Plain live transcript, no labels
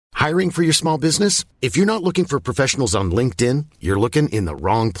Hiring for your small business? If you're not looking for professionals on LinkedIn, you're looking in the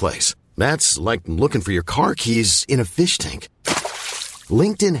wrong place. That's like looking for your car keys in a fish tank.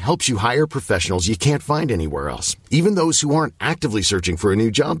 LinkedIn helps you hire professionals you can't find anywhere else, even those who aren't actively searching for a new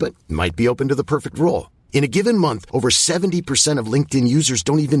job but might be open to the perfect role. In a given month, over 70% of LinkedIn users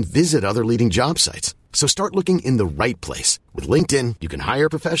don't even visit other leading job sites. So start looking in the right place. With LinkedIn, you can hire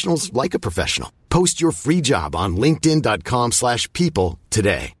professionals like a professional. Post your free job on linkedin.com/people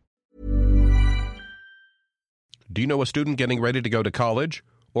today. Do you know a student getting ready to go to college?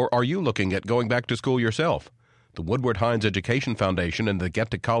 Or are you looking at going back to school yourself? The Woodward Hines Education Foundation and the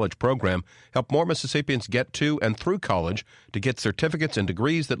Get to College program help more Mississippians get to and through college to get certificates and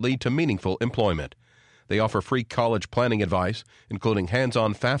degrees that lead to meaningful employment. They offer free college planning advice, including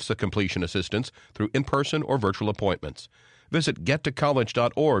hands-on FAFSA completion assistance through in-person or virtual appointments. Visit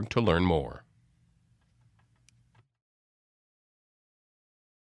gettocollege.org to learn more.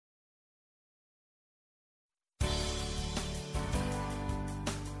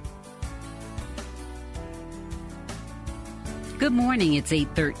 Good morning. It's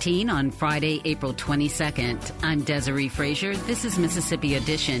 8:13 on Friday, April 22nd. I'm Desiree Frazier. This is Mississippi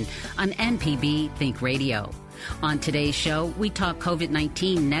Edition on MPB Think Radio. On today's show, we talk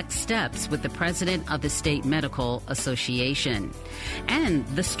COVID-19 next steps with the president of the State Medical Association and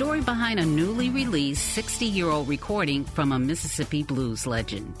the story behind a newly released 60-year-old recording from a Mississippi blues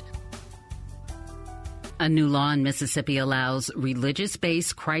legend. A new law in Mississippi allows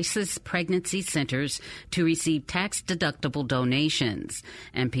religious-based crisis pregnancy centers to receive tax-deductible donations.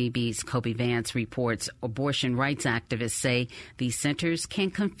 MPB's Kobe Vance reports abortion rights activists say these centers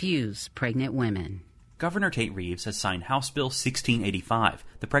can confuse pregnant women. Governor Tate Reeves has signed House Bill 1685,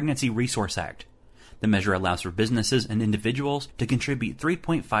 the Pregnancy Resource Act. The measure allows for businesses and individuals to contribute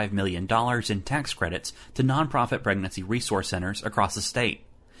 $3.5 million in tax credits to nonprofit pregnancy resource centers across the state.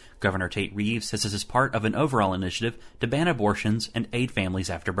 Governor Tate Reeves says this is part of an overall initiative to ban abortions and aid families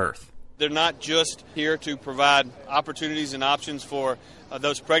after birth. They're not just here to provide opportunities and options for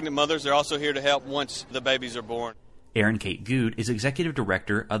those pregnant mothers. They're also here to help once the babies are born. Erin Kate Good is executive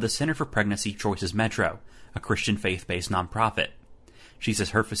director of the Center for Pregnancy Choices Metro, a Christian faith-based nonprofit. She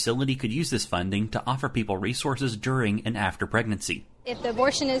says her facility could use this funding to offer people resources during and after pregnancy. If the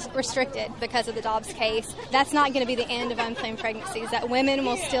abortion is restricted because of the Dobbs case, that's not going to be the end of unplanned pregnancies. That women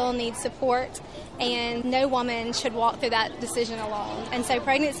will still need support, and no woman should walk through that decision alone. And so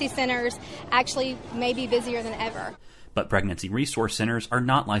pregnancy centers actually may be busier than ever. But pregnancy resource centers are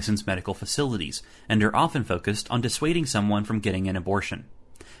not licensed medical facilities and are often focused on dissuading someone from getting an abortion.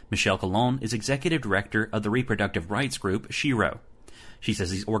 Michelle Colon is executive director of the reproductive rights group Shiro. She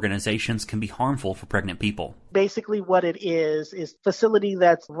says these organizations can be harmful for pregnant people. Basically what it is facility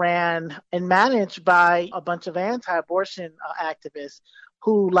that's ran and managed by a bunch of anti-abortion activists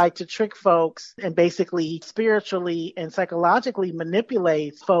who like to trick folks and basically spiritually and psychologically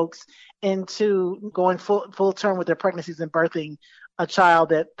manipulate folks into going full term with their pregnancies and birthing a child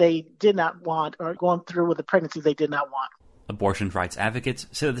that they did not want, or going through with the pregnancies they did not want. Abortion rights advocates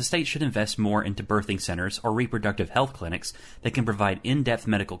say that the state should invest more into birthing centers or reproductive health clinics that can provide in-depth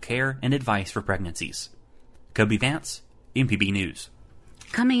medical care and advice for pregnancies. Kobe Vance, MPB News.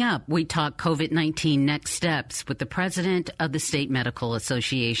 Coming up, we talk COVID-19 next steps with the president of the State Medical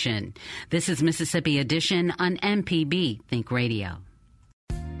Association. This is Mississippi Edition on MPB Think Radio.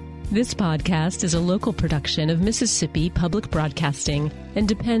 This podcast is a local production of Mississippi Public Broadcasting and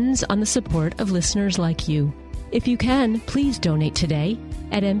depends on the support of listeners like you. If you can, please donate today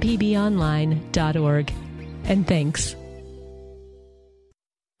at mpbonline.org. And thanks.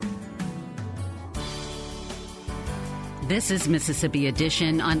 This is Mississippi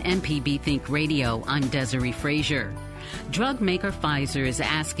Edition on MPB Think Radio. I'm Desiree Frazier. Drug maker Pfizer is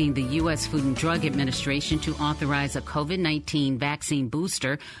asking the U.S. Food and Drug Administration to authorize a COVID-19 vaccine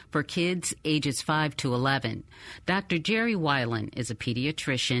booster for kids ages 5 to 11. Dr. Jerry Weiland is a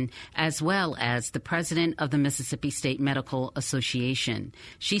pediatrician as well as the president of the Mississippi State Medical Association.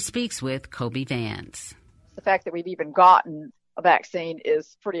 She speaks with Kobe Vance. The fact that we've even gotten a vaccine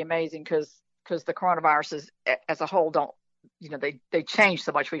is pretty amazing because the coronaviruses as a whole don't, they change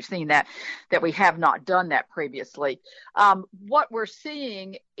so much. We've seen that we have not done that previously. What we're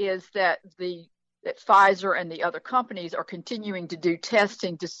seeing is that Pfizer and the other companies are continuing to do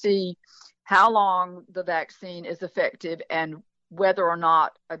testing to see how long the vaccine is effective and whether or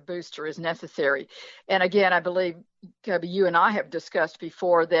not a booster is necessary. And again, I believe, Kobe, you and I have discussed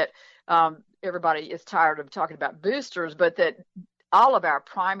before that everybody is tired of talking about boosters, but that all of our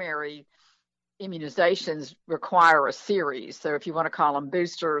primary immunizations require a series. So if you want to call them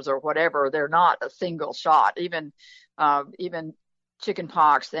boosters or whatever, they're not a single shot. Even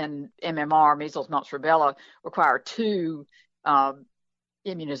chickenpox and MMR, measles, mumps, rubella, require 2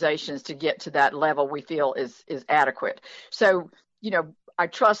 immunizations to get to that level we feel is adequate. So, I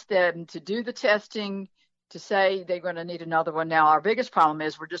trust them to do the testing, to say they're going to need another one. Now, our biggest problem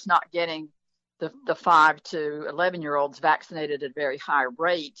is we're just not getting the 5 to 11-year-olds vaccinated at a very high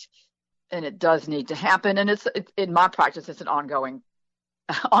rate, and it does need to happen. And it's in my practice, it's an ongoing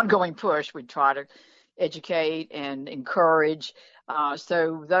push. We try to educate and encourage.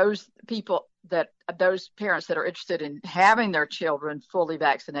 So those parents that are interested in having their children fully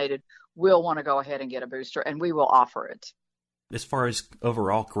vaccinated will want to go ahead and get a booster, and we will offer it. As far as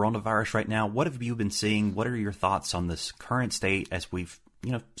overall coronavirus right now, what have you been seeing? What are your thoughts on this current state as we've,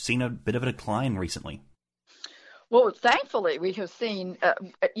 seen a bit of a decline recently? Well, thankfully, we have seen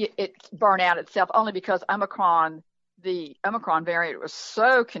it burn out itself only because the Omicron variant was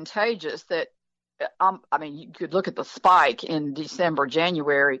so contagious that, you could look at the spike in December,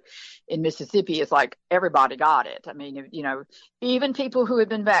 January in Mississippi. It's like everybody got it. Even people who had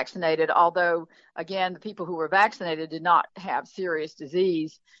been vaccinated, although, again, the people who were vaccinated did not have serious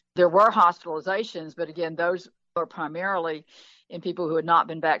disease. There were hospitalizations, but again, those are primarily in people who had not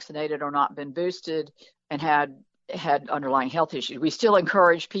been vaccinated or not been boosted and had underlying health issues. We still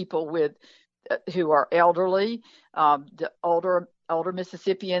encourage people who are elderly, the older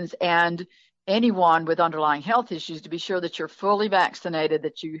Mississippians, and anyone with underlying health issues to be sure that you're fully vaccinated,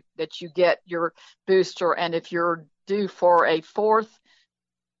 that you get your booster, and if you're due for a 4th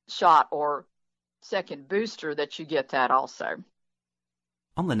shot or second booster, that you get that also.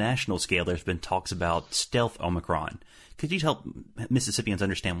 On the national scale, there's been talks about stealth Omicron. Could you help Mississippians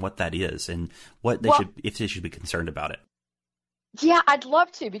understand what that is and what if they should be concerned about it? Yeah, I'd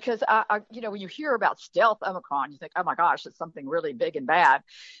love to, because when you hear about stealth Omicron, you think, oh my gosh, it's something really big and bad.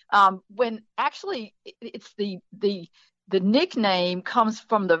 When actually it's the nickname comes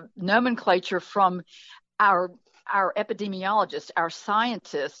from the nomenclature from our epidemiologists, our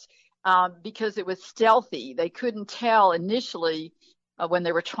scientists, because it was stealthy. They couldn't tell initially when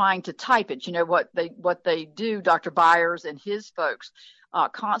they were trying to type it. What they do, Dr. Byers and his folks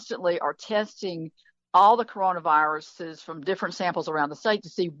constantly are testing all the coronaviruses from different samples around the state to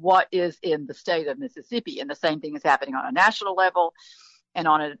see what is in the state of Mississippi. And the same thing is happening on a national level and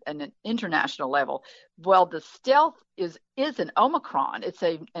on an international level. Well, the stealth is an Omicron. It's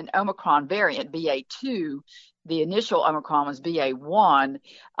an Omicron variant, BA2. The initial Omicron was BA1.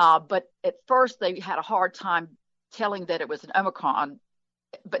 But at first they had a hard time telling that it was an Omicron,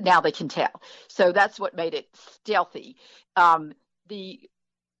 but now they can tell. So that's what made it stealthy.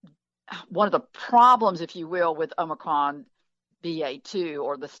 One of the problems, if you will, with Omicron BA2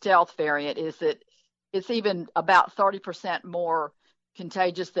 or the stealth variant is that it's even about 30% more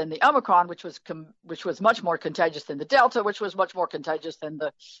contagious than the Omicron, which was much more contagious than the Delta, which was much more contagious than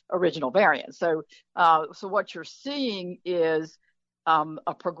the original variant. So what you're seeing is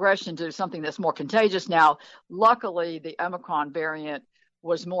a progression to something that's more contagious. Now, luckily, the Omicron variant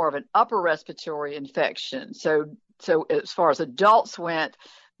was more of an upper respiratory infection. So as far as adults went,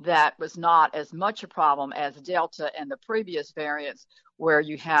 that was not as much a problem as Delta and the previous variants, where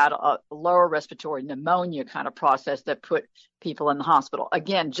you had a lower respiratory pneumonia kind of process that put people in the hospital.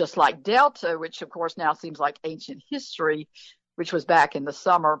 Again, just like Delta, which of course now seems like ancient history, which was back in the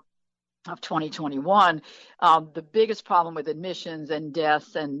summer of 2021, the biggest problem with admissions and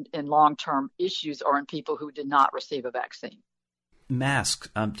deaths and long-term issues are in people who did not receive a vaccine. Masks.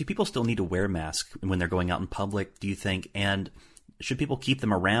 Do people still need to wear masks when they're going out in public, do you think? And should people keep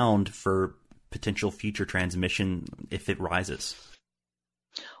them around for potential future transmission if it rises?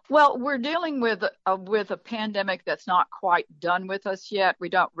 Well, we're dealing with a pandemic that's not quite done with us yet. We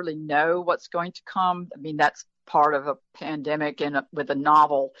don't really know what's going to come. That's part of a pandemic and with a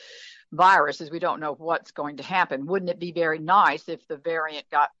novel virus, is we don't know what's going to happen. Wouldn't it be very nice if the variant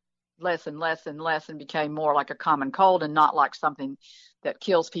got less and less and less and became more like a common cold and not like something that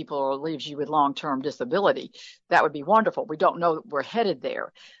kills people or leaves you with long-term disability? That would be wonderful. We don't know that we're headed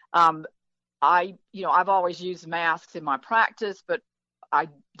there. I've always used masks in my practice, but I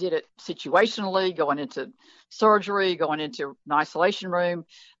did it situationally, going into surgery, going into an isolation room.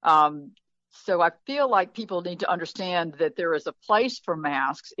 So I feel like people need to understand that there is a place for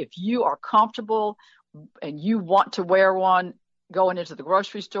masks. If you are comfortable and you want to wear one going into the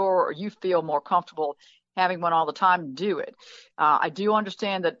grocery store, or you feel more comfortable having one all the time, do it. I do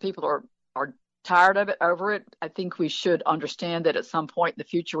understand that people are tired of it, over it. I think we should understand that at some point in the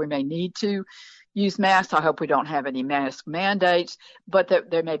future we may need to use masks. I hope we don't have any mask mandates, but that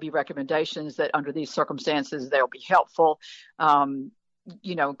there may be recommendations that under these circumstances they'll be helpful.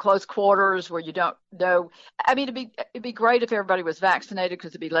 close quarters where you don't know. I mean, it'd be great if everybody was vaccinated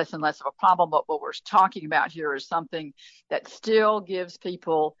because it'd be less and less of a problem. But what we're talking about here is something that still gives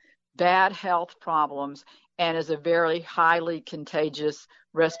people bad health problems and is a very highly contagious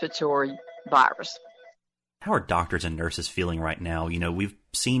respiratory virus. How are doctors and nurses feeling right now? We've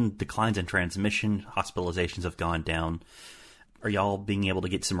seen declines in transmission, hospitalizations have gone down. Are y'all being able to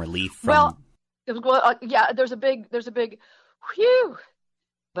get some relief from? Yeah, there's a big whew.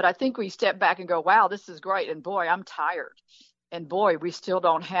 But I think we step back and go, wow, this is great. And boy, I'm tired. And boy, we still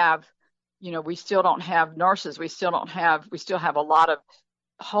don't have nurses. We still have a lot of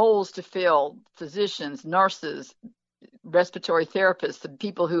holes to fill, physicians, nurses, respiratory therapists, the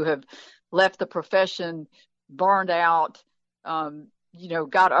people who have left the profession, burned out,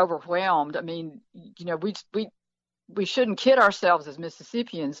 got overwhelmed. I mean, we shouldn't kid ourselves as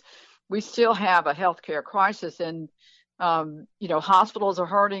Mississippians. We still have a healthcare crisis, and hospitals are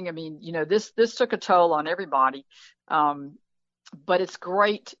hurting. I mean, this took a toll on everybody. But it's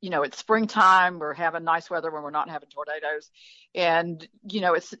great. It's springtime. We're having nice weather when we're not having tornadoes. And,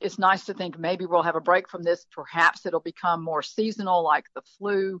 it's nice to think maybe we'll have a break from this. Perhaps it'll become more seasonal like the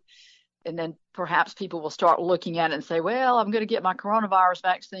flu. And then perhaps people will start looking at it and say, well, I'm going to get my coronavirus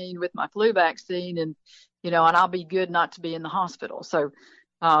vaccine with my flu vaccine and I'll be good not to be in the hospital. So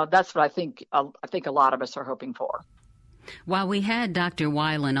that's what I think a lot of us are hoping for. While we had Dr.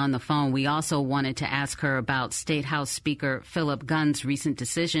 Weiland on the phone, we also wanted to ask her about State House Speaker Philip Gunn's recent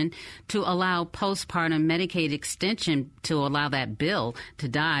decision to allow postpartum Medicaid extension to allow that bill to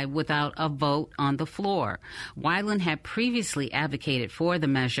die without a vote on the floor. Weiland had previously advocated for the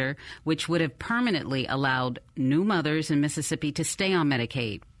measure, which would have permanently allowed new mothers in Mississippi to stay on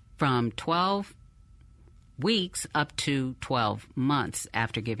Medicaid from 12 weeks up to 12 months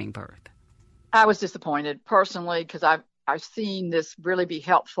after giving birth. I was disappointed personally because I've seen this really be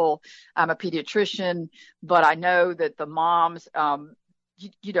helpful. I'm a pediatrician, but I know that the moms, I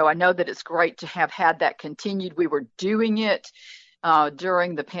know that it's great to have had that continued. We were doing it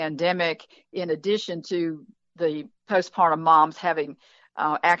during the pandemic, in addition to the postpartum moms having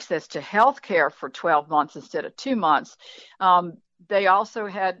access to health care for 12 months instead of 2 months. They also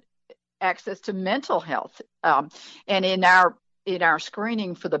had access to mental health. And in our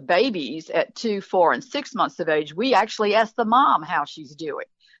screening for the babies at 2, 4, and 6 months of age, we actually asked the mom how she's doing.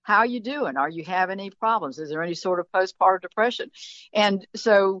 How are you doing? Are you having any problems? Is there any sort of postpartum depression? And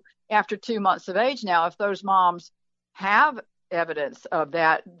so after 2 months of age now, if those moms have evidence of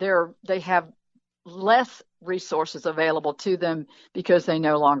that, they have less resources available to them because they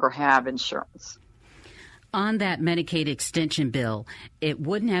no longer have insurance. On that Medicaid extension bill, it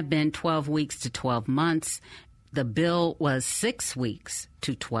wouldn't have been 12 weeks to 12 months. The bill was 6 weeks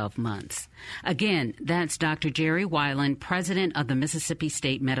to 12 months. Again, that's Dr. Jerry Weiland, president of the Mississippi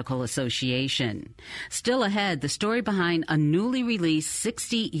State Medical Association. Still ahead, the story behind a newly released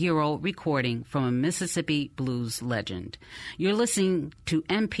 60-year-old recording from a Mississippi blues legend. You're listening to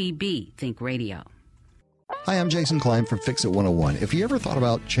MPB Think Radio. Hi, I'm Jason Klein from Fix It 101. If you ever thought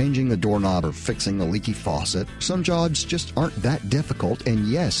about changing a doorknob or fixing a leaky faucet, some jobs just aren't that difficult, and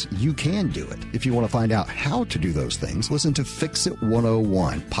yes, you can do it. If you want to find out how to do those things, listen to Fix It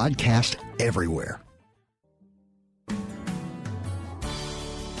 101, podcast everywhere.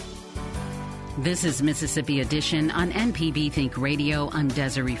 This is Mississippi Edition on MPB Think Radio. I'm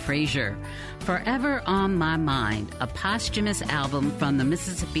Desiree Frazier. Forever on My Mind, a posthumous album from the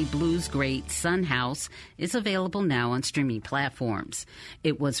Mississippi blues great Son House, is available now on streaming platforms.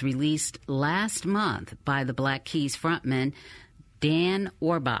 It was released last month by the Black Keys frontman Dan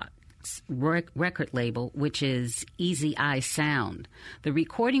Orbach's record label, which is Easy Eye Sound. The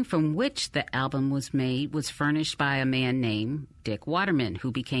recording from which the album was made was furnished by a man named Dick Waterman,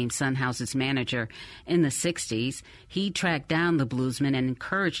 who became Son House's manager in the 60s. He tracked down the bluesman and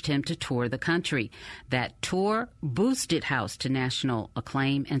encouraged him to tour the country. That tour boosted House to national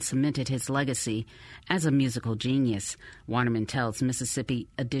acclaim and cemented his legacy as a musical genius. Waterman tells Mississippi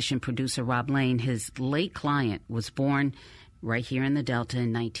Edition producer Rob Lane his late client was born right here in the Delta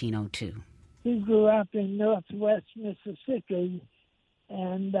in 1902. He grew up in northwest Mississippi,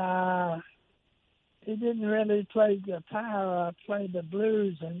 and he didn't really play guitar or play the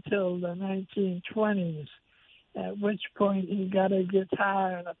blues until the 1920s, at which point he got a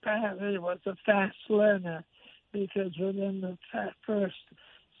guitar and apparently was a fast learner because within the first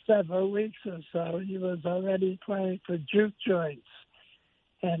several weeks or so, he was already playing for juke joints.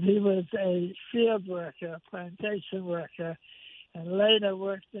 And he was a field worker, plantation worker, and later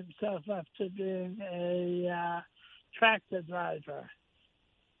worked himself up to being a tractor driver.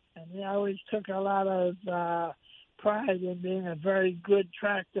 And he always took a lot of pride in being a very good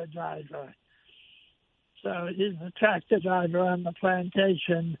tractor driver. So he's a tractor driver on the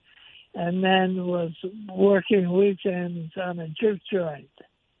plantation, and then was working weekends on a juke joint.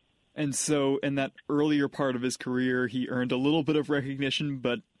 And so in that earlier part of his career, he earned a little bit of recognition,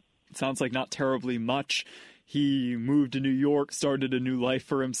 but it sounds like not terribly much. He moved to New York, started a new life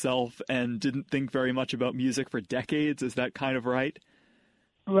for himself, and didn't think very much about music for decades. Is that kind of right?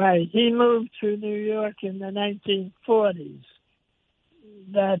 Right. He moved to New York in the 1940s.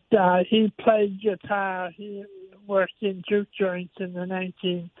 That he played guitar. He worked in juke joints in the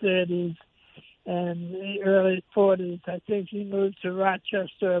 1930s and the early 40s. I think he moved to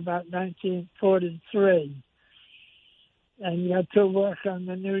Rochester about 1943 and got to work on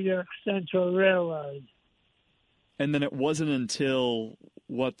the New York Central Railroad. And then it wasn't until,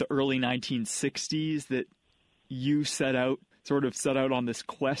 the early 1960s that you set out on this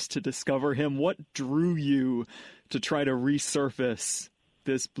quest to discover him. What drew you to try to resurface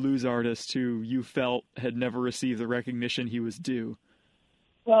this blues artist who you felt had never received the recognition he was due?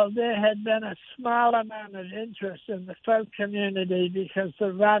 Well, there had been a small amount of interest in the folk community because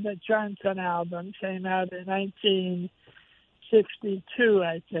the Robert Johnson album came out in 1962,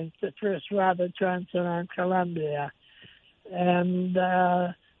 I think, the first Robert Johnson on Columbia. And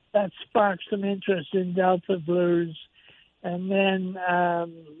that sparked some interest in Delta blues. And then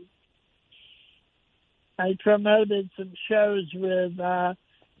I promoted some shows with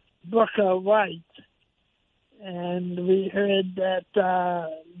Booker White, and we heard that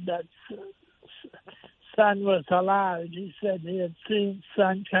Sun was alive. He said he had seen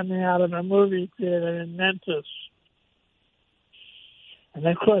Sun coming out of a movie theater in Memphis. And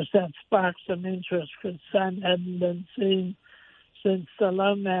of course that sparked some interest because Sun hadn't been seen since the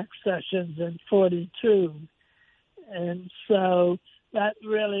Lomax sessions in 42. And so that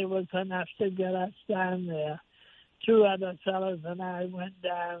really was enough to get us down there. Two other fellows and I went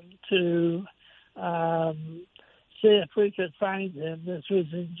down to see if we could find him. This was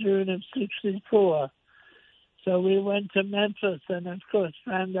in June of 64. So we went to Memphis and, of course,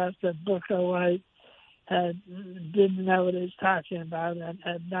 found out that Booker White didn't know what he was talking about and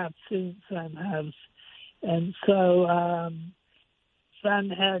had not seen Sun House. And so Sun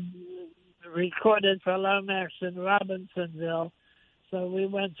had recorded for Lomax in Robinsonville. So we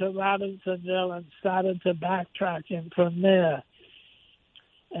went to Robinsonville and started to backtrack him from there.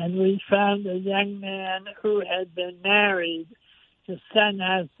 And we found a young man who had been married to Sun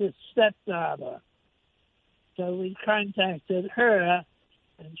House's stepdaughter. So we contacted her,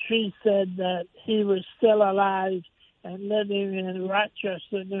 and she said that he was still alive and living in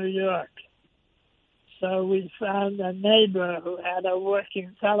Rochester, New York. So we found a neighbor who had a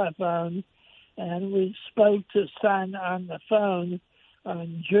working telephone, and we spoke to Sun on the phone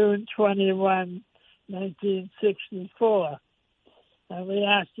on June 21, 1964. And we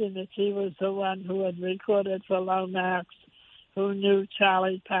asked him if he was the one who had recorded for Lomax, who knew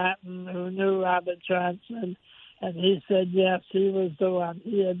Charlie Patton, who knew Robert Johnson, and he said, yes, he was the one.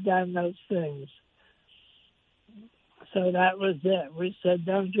 He had done those things. So that was it. We said,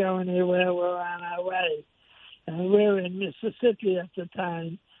 don't go anywhere, we're on our way. And we were in Mississippi at the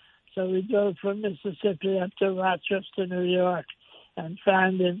time, so we drove from Mississippi up to Rochester, New York, and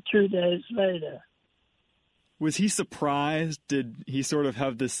found him 2 days later. Was he surprised? Did he sort of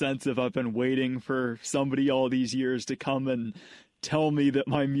have this sense of, I've been waiting for somebody all these years to come and tell me that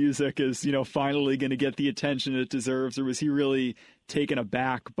my music is, finally going to get the attention it deserves? Or was he really taken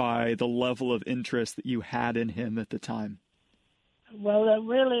aback by the level of interest that you had in him at the time? Well, there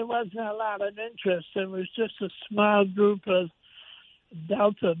really wasn't a lot of interest. It was just a small group of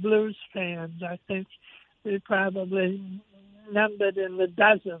Delta blues fans. I think we probably numbered in the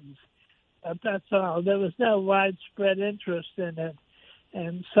dozens. But that's all. There was no widespread interest in it.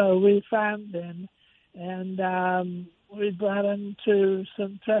 And so we found him, and we brought him to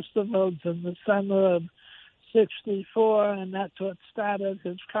some festivals in the summer of 64, and that's what started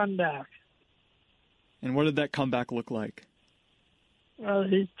his comeback. And what did that comeback look like? Well,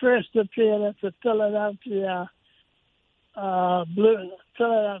 he first appeared at the Philadelphia Folk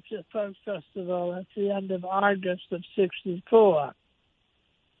Festival at the end of August of 64.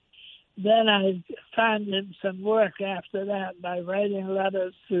 Then I found him some work after that by writing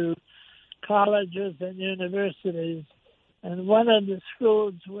letters to colleges and universities. And one of the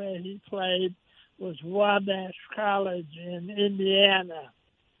schools where he played was Wabash College in Indiana.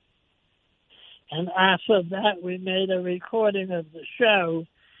 And after that, we made a recording of the show,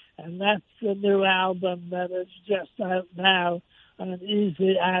 and that's the new album that is just out now on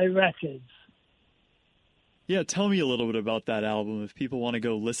Easy Eye Records. Yeah, tell me a little bit about that album. If people want to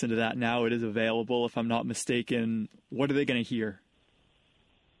go listen to that now, it is available, if I'm not mistaken. What are they going to hear?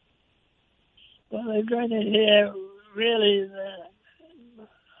 Well, they're going to hear really the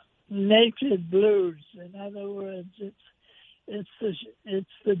naked blues. In other words, it's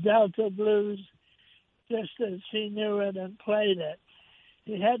the Delta blues just as he knew it and played it.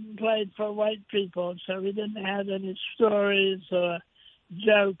 He hadn't played for white people, so he didn't have any stories or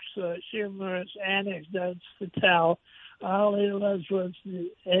jokes or humorous anecdotes to tell. All he was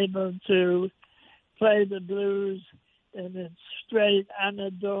able to play the blues in its straight,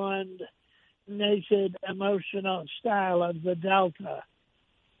 unadorned, naked, emotional style of the Delta.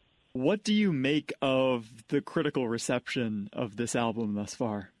 What do you make of the critical reception of this album thus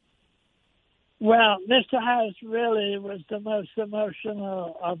far? Well, Mr. House really was the most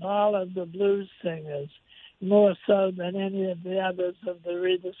emotional of all of the blues singers, more so than any of the others of the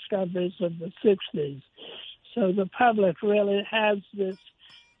rediscoveries of the 60s. So the public really has this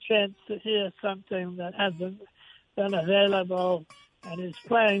chance to hear something that hasn't been available, and he's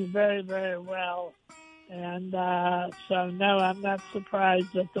playing very, very well. And so, no, I'm not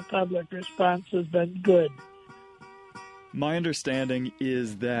surprised that the public response has been good. My understanding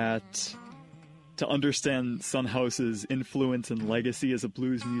is that to understand Son House's influence and legacy as a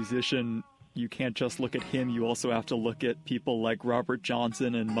blues musician, you can't just look at him. You also have to look at people like Robert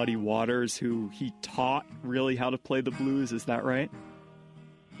Johnson and Muddy Waters, who he taught really how to play the blues. Is that right?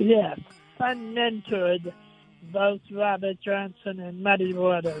 Yes. I mentored both Robert Johnson and Muddy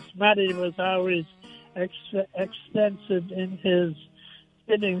Waters. Muddy was always extensive in his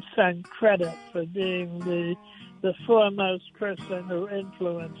giving Son credit for being the foremost person who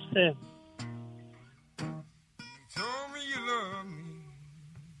influenced him. You told me you love me,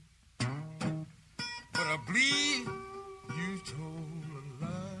 but I believe you told a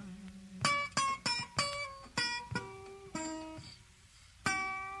lie.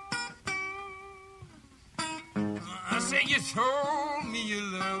 I say you told me you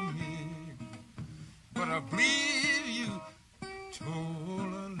love me, but I believe you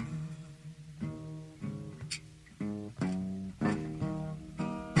told a lie.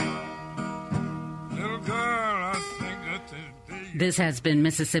 Little girl, I think that today. This has been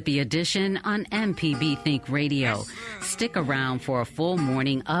Mississippi Edition on MPB Think Radio. Stick around for a full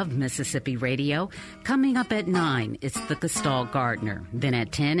morning of Mississippi Radio. Coming up at 9, it's the Gestalt Gardener. Then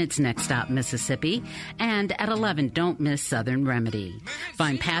at 10, it's Next Stop Mississippi. And at 11, don't miss Southern Remedy.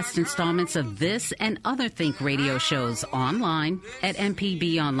 Find past installments of this and other Think Radio shows online at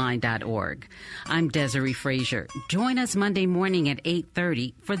mpbonline.org. I'm Desiree Frazier. Join us Monday morning at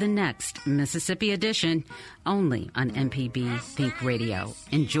 8:30 for the next Mississippi Edition, only on MPB Think Radio.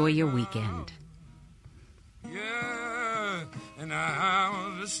 Enjoy your weekend. Yeah, and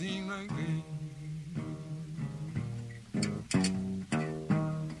I was seem like me.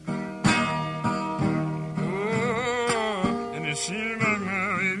 Oh, and it seems like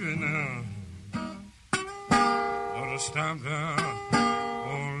my baby now ought to stop down.